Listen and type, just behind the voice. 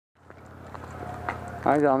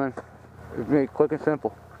Alright, gentlemen. It's me, quick and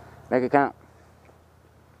simple. Make it count.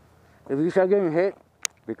 If you start getting hit,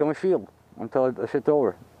 become a shield until the shit's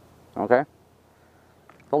over. Okay?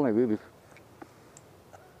 Told me, babies.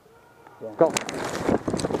 Yeah. Go. Get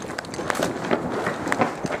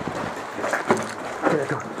that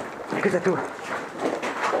door. Get that door.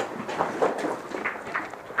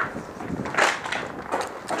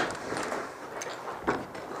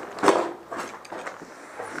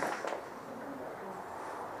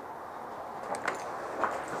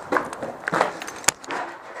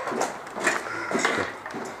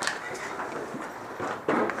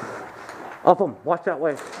 Up him. Watch that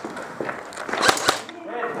way.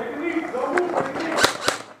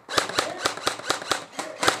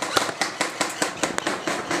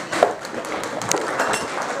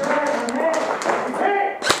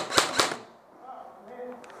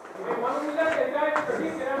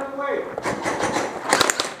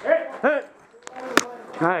 Hey.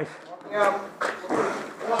 Nice.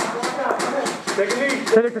 Take a knee.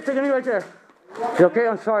 Take a knee right there. You okay?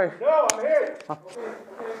 I'm sorry. No, I'm here.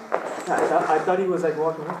 I thought he was like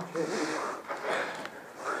walking off.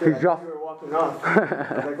 He's off. You were walking off.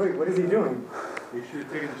 I was like, wait, what is he doing? You should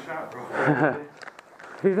have taken the shot, bro.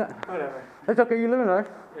 He's not. Whatever. It's okay, you live in there.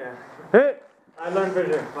 Yeah. Hit! I learned for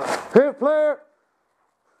sure. Hit, player!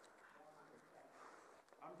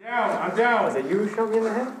 I'm down. Was it you who shot me in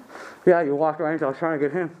the head? Yeah, you walked around, I was trying to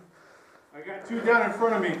get him. I got 2 down in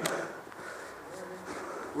front of me.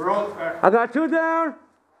 We're all... I got 2 down!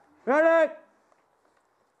 Medic!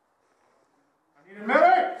 I need a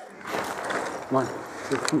medic! Come on,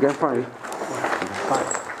 get in front of you.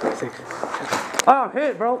 5, 6. Oh,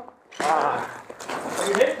 hit, bro!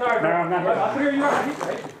 You hit hard. No, I'm not hit. All 3 of you are.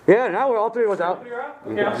 Yeah, now we're all 3 was out. Yeah,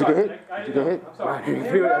 Did you get hit? Did you get hit? I'm sorry. I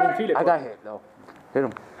didn't feel it. I got hit, though. Hit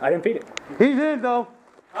him. I didn't feel it. He's in, though.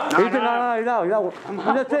 He's in, no.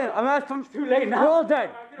 I'm just saying. I'm asking. Too late now. We're all dead.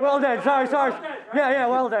 We're all dead. Sorry. Yeah,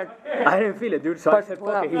 we're all dead. I didn't feel it, dude, so I said,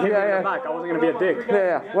 fuck it. He hit me in the back. I wasn't going to be a dick.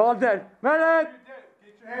 Yeah, we're all dead. Medic!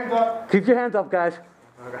 Get your hands up. Keep your hands up, guys.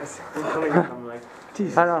 I'm like,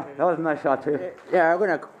 Jesus. I know. That was a nice shot, too. Yeah, we're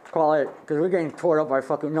going to call it, because we're getting tore up by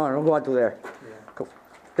fucking... No, don't go out to there. Yeah. Cool.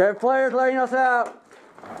 Dead players letting us out.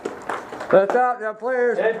 Let's out, dead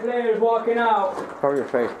players. Dead players walking out. Cover your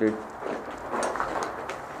face, dude.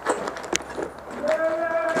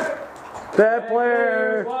 Dead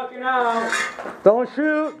players. Walking out. Don't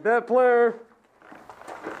shoot, dead player.